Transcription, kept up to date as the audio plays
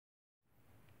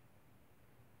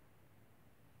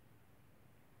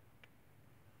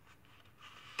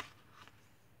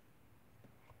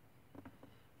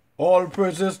All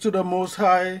praises to the Most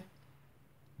High,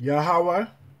 Yahweh.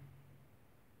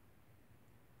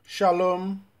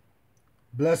 Shalom,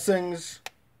 blessings,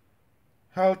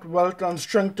 health, wealth, and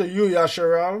strength to you,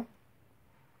 Yasharal.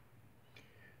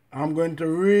 I'm going to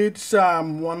read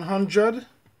Psalm 100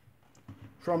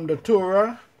 from the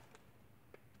Torah.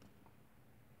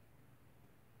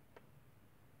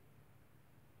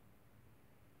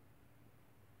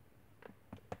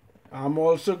 I'm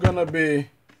also going to be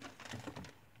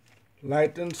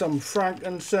lighting some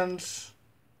frankincense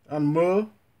and myrrh,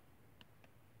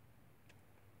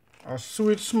 a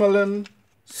sweet-smelling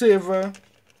savor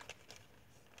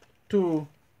to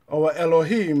our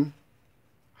Elohim,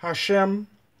 Hashem.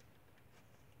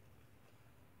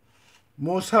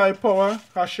 Most High Power,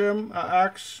 Hashem, I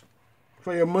ask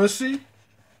for your mercy.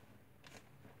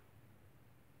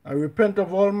 I repent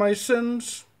of all my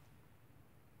sins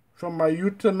from my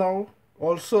youth to now,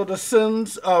 also the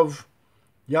sins of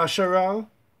Yasharal,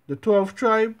 the 12th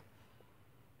tribe,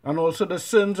 and also the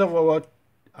sins of our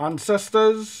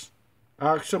ancestors.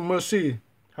 I ask for mercy,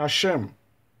 Hashem.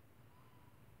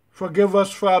 Forgive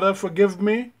us, Father, forgive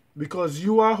me, because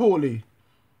you are holy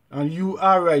and you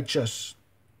are righteous.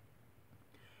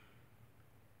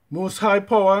 Most High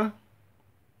Power,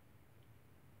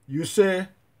 you say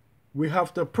we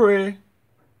have to pray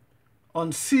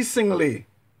unceasingly.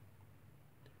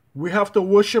 We have to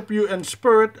worship you in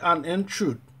spirit and in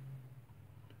truth.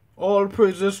 All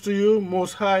praises to you,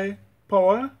 Most High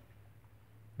Power,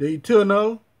 the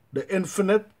eternal, the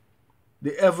infinite,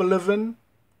 the ever-living,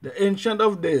 the Ancient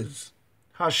of Days,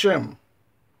 Hashem.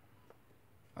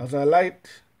 As I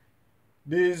light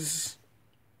these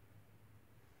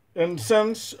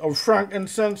incense of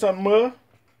frankincense and myrrh,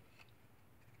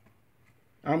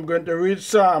 I'm going to read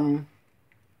Psalm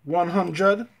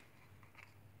 100.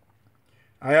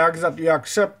 I ask that you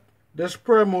accept this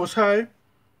prayer, Most High,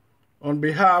 on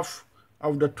behalf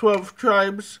of the 12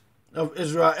 tribes of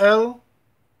Israel.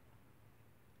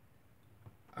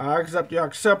 I ask that you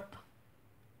accept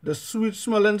the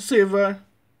sweet-smelling savor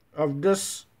of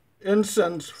this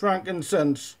incense,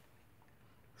 frankincense,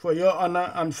 for your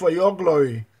honor and for your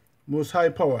glory, Most High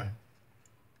Power.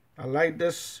 I light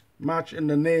this match in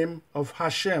the name of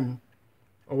Hashem,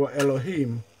 our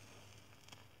Elohim,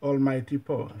 Almighty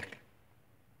Power.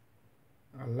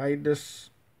 I light this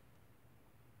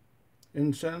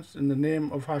incense in the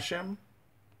name of Hashem,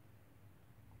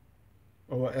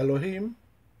 our Elohim,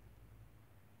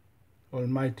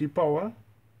 Almighty Power,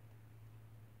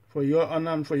 for your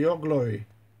honor and for your glory,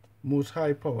 Most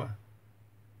High Power.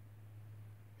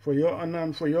 For your honor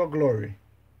and for your glory,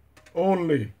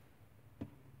 only,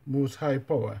 Most High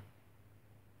Power.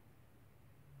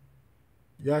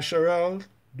 Yasharal,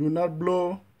 do not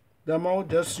blow them out,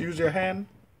 just use your hand.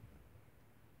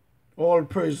 All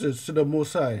praises to the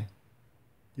Most High,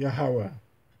 Yahweh.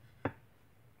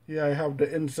 Here I have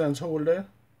the incense holder.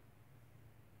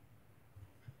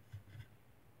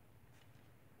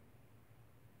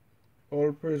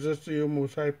 All praises to you,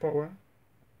 Most High Power.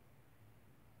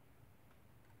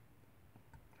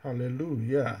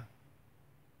 Hallelujah.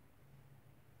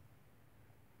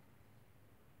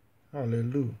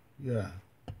 Hallelujah.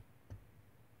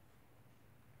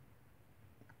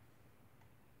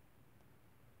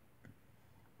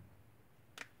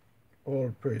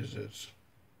 All praises.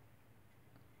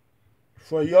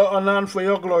 For your honor and for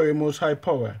your glory, Most High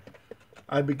Power,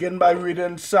 I begin by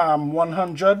reading Psalm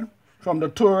 100 from the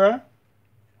Torah.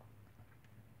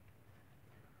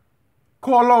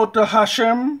 Call out to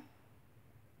Hashem,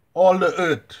 all the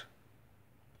earth.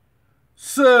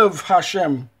 Serve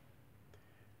Hashem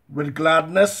with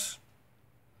gladness.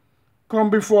 Come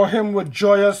before him with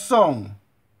joyous song.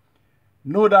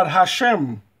 Know that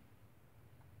Hashem,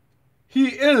 he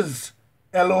is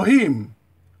Elohim,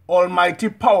 Almighty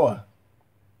Power.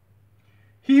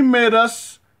 He made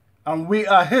us and we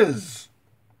are his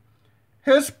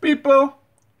people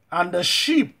and the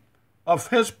sheep of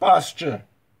his pasture.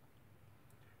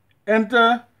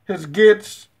 Enter his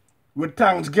gates with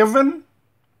thanksgiving.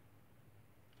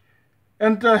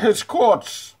 Enter his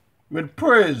courts with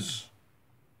praise.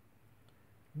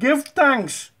 Give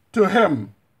thanks to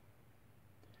him.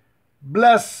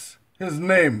 Bless his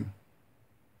name.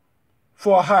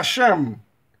 For Hashem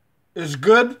is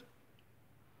good.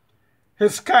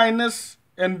 His kindness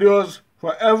endures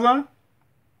forever.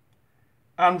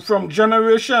 And from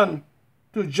generation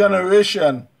to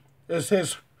generation is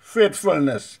his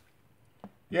faithfulness.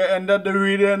 Here ended the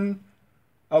reading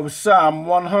of Psalm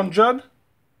 100,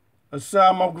 a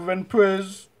psalm of giving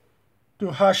praise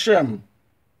to Hashem.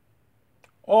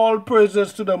 All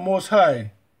praises to the Most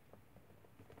High,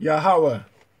 Yahweh,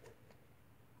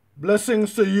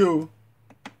 Blessings to you,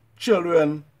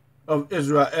 children of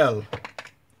Israel.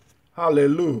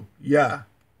 Hallelujah.